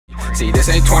See, this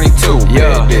ain't 22,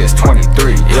 yeah, this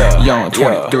 23, yeah, young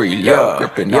 23, yeah,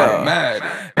 gripping automatic.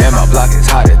 And my block is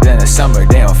hotter than a summer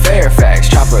day on Fairfax.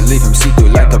 Chopper leave him see-through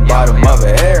like the bottom of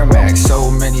an Air Max. So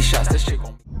many shots, this shit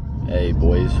gon'... Hey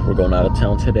boys, we're going out of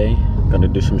town today. Gonna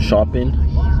do some shopping.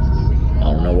 I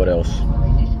don't know what else.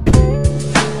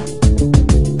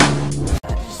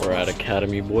 We're at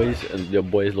Academy, boys, and the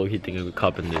boys low-key thinking of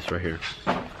copping this right here.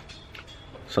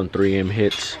 Some 3M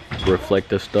hits,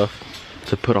 reflective stuff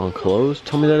to put on clothes.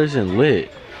 Tell me that isn't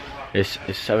lit. It's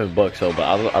 $7 though,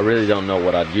 but I really don't know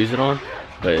what I'd use it on.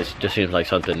 But it just seems like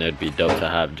something that'd be dope to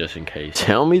have just in case.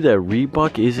 Tell me that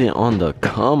Reebok isn't on the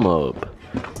come up.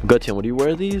 Gutchen, would you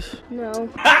wear these? No.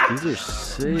 These are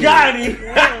sick. Got him!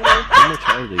 How much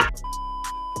are these?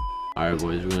 Alright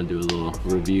boys, we're gonna do a little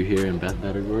review here in Bath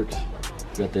Battery Works.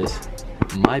 We got this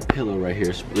My Pillow right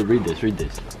here. Read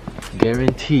this.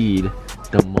 Guaranteed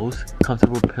the most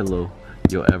comfortable pillow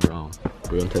you'll ever own.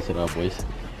 We're gonna test it out, boys.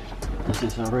 This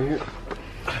is right here.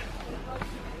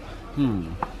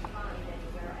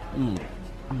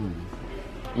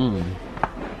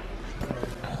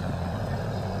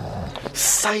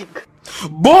 Psych.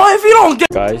 Boy, if you don't get...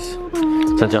 Guys,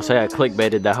 since y'all say I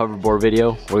clickbaited that hoverboard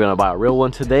video, we're gonna buy a real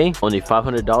one today. Only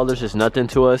 $500 is nothing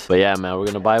to us. But yeah, man, we're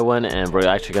gonna buy one and we're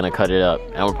actually gonna cut it up.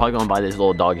 And we're probably gonna buy this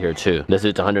little dog here too. This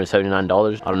is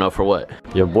 $179. I don't know for what.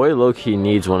 Your boy low-key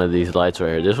needs one of these lights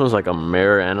right here. This one's like a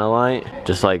mirror and a light.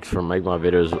 Just like for make my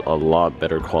videos a lot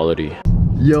better quality.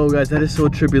 Yo guys, that is so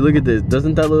trippy. Look at this.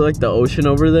 Doesn't that look like the ocean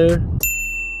over there?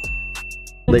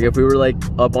 Like if we were like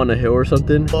up on a hill or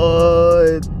something.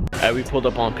 What? Alright, we pulled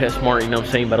up on PetSmart, you know what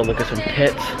I'm saying? Better look at some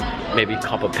pets. Maybe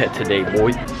cop a pet today,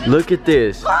 boy. Look at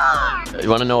this. You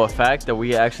wanna know a fact? That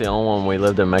we actually owned one when we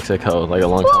lived in Mexico, like a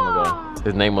long time ago.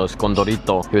 His name was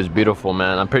Condorito. He was beautiful,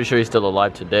 man. I'm pretty sure he's still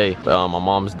alive today. But my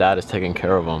mom's dad is taking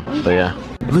care of him. But yeah.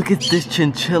 Look at this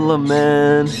chinchilla,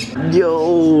 man.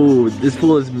 Yo, this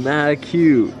fool is mad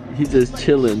cute. He's just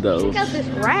chilling though. Check out this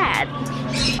rat.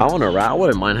 I want a rat. I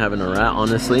wouldn't mind having a rat,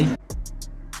 honestly.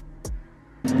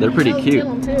 They're pretty cute.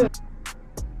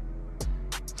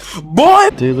 Boy!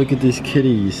 Dude, look at these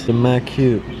kitties. They're mad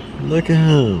cute. Look at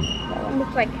him.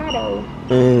 Looks like Kato.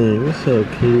 Hey, what's up,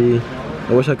 kitty?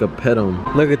 I wish I could pet him.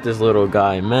 Look at this little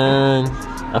guy, man.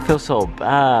 I feel so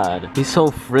bad. He's so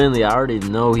friendly. I already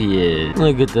know he is.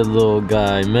 Look at the little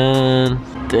guy, man.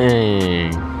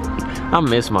 Dang. I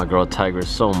miss my girl Tigress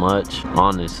so much,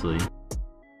 honestly.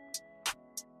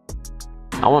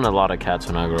 I want a lot of cats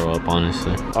when I grow up,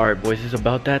 honestly. All right, boys, it's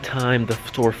about that time. The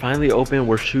store finally open.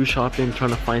 We're shoe shopping,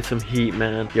 trying to find some heat,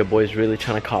 man. Your boy's really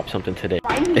trying to cop something today.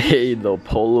 Hey, the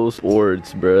Polo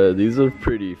Sports, bruh. These are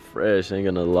pretty fresh, ain't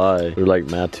gonna lie. They're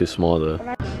like mad too small,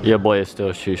 though. Your boy is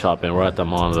still shoe shopping. We're at the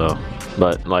mall, though.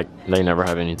 But, like, they never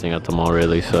have anything at the mall,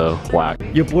 really, so whack.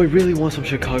 Your boy really wants some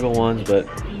Chicago ones, but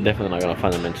definitely not gonna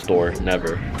find them in store.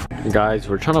 Never. Guys,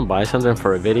 we're trying to buy something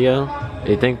for a video.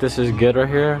 You think this is good right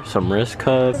here? Some wrist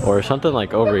cup or something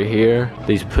like over here.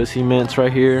 These pussy mints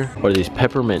right here, or these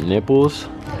peppermint nipples.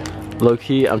 Low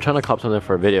key, I'm trying to cop something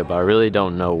for a video, but I really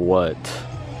don't know what.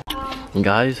 And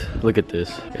guys, look at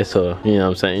this. It's a, you know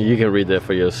what I'm saying? You can read that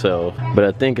for yourself. But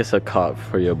I think it's a cop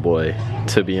for your boy,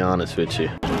 to be honest with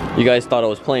you. You guys thought I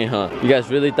was playing, huh? You guys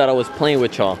really thought I was playing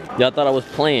with y'all. Y'all thought I was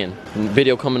playing.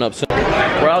 Video coming up soon.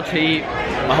 We're out to eat.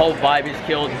 My whole vibe is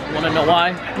killed. Wanna know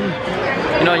why?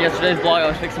 You know, in yesterday's vlog, I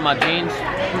was fixing my jeans.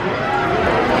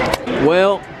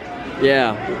 Well,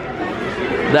 yeah,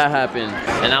 that happened.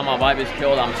 And now my vibe is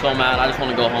killed. I'm so mad. I just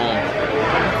wanna go home.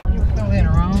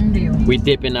 We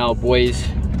dipping out, boys.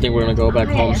 I think we're gonna go back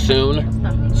home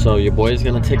soon. So your boy's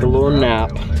gonna take a little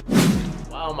nap.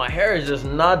 Wow, my hair is just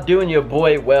not doing your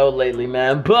boy well lately,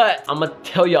 man. But I'm gonna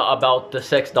tell y'all about the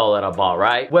S.E.X doll that I bought,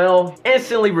 right? Well,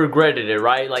 instantly regretted it,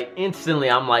 right? Like instantly,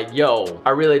 I'm like, yo,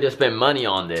 I really just spent money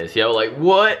on this, yo. Like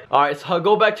what? All right, so I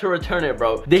go back to return it,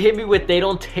 bro. They hit me with they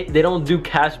don't do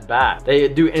cash back. They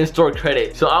do in-store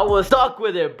credit. So I was stuck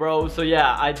with it, bro. So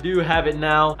yeah, I do have it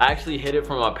now. I actually hid it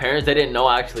from my parents. They didn't know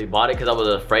I actually bought it because I was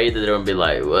afraid that they would be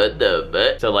like, what the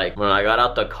fuck? So like when I got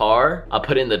out the car, I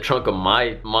put it in the trunk of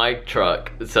my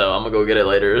truck. So I'm gonna go get it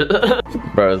later.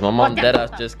 Bro, my mom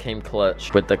deadass just came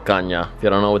clutch with the caña. If you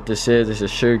don't know what this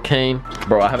is sugar cane.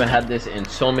 Bro, I haven't had this in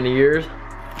so many years.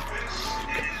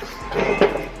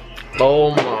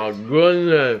 Oh my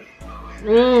goodness.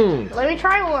 Let me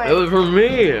try one. It was for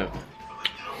me.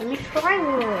 Let me try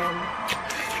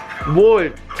one.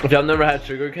 Boy, if y'all never had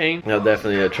sugar cane, y'all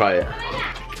definitely gotta try it.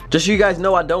 Just so you guys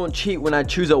know, I don't cheat when I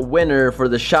choose a winner for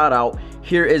the shout out.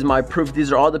 Here is my proof. These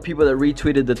are all the people that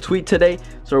retweeted the tweet today.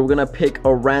 So we're gonna pick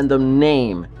a random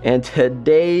name. And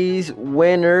today's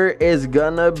winner is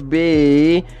gonna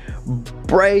be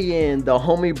Brain, the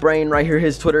homie Brain right here.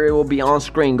 His Twitter, it will be on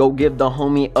screen. Go give the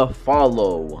homie a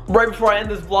follow. Right before I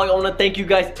end this vlog, I want to thank you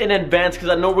guys in advance because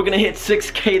I know we're gonna hit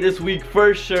 6K this week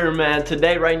for sure, man.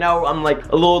 Today, right now, I'm like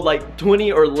a little like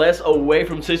 20 or less away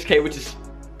from 6K, which is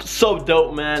so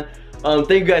dope, man. Thank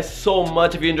you guys so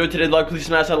much. If you enjoyed today's vlog, please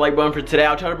smash that like button for today.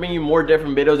 I'll try to bring you more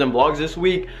different videos and vlogs this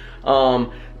week.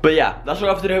 But yeah, that's what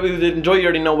I have for today. Hope you did enjoy. You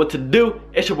already know what to do.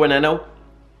 It's your boy Nano.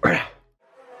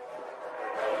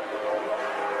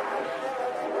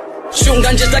 Shooting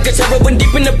gun just like a terror, when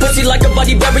deep in the pussy like a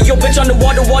body burial. Bitch on the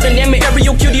water, name it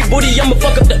aerial cutie booty. I'ma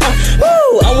fuck up the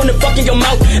woo. I wanna fuck in your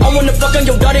mouth. I wanna fuck on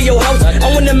your daughter, your house.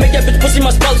 I wanna make that bitch pussy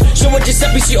my spouse. Show her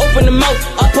Giuseppe, she open the mouth.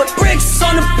 I put bricks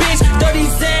on the bitch,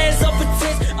 dirty sands up.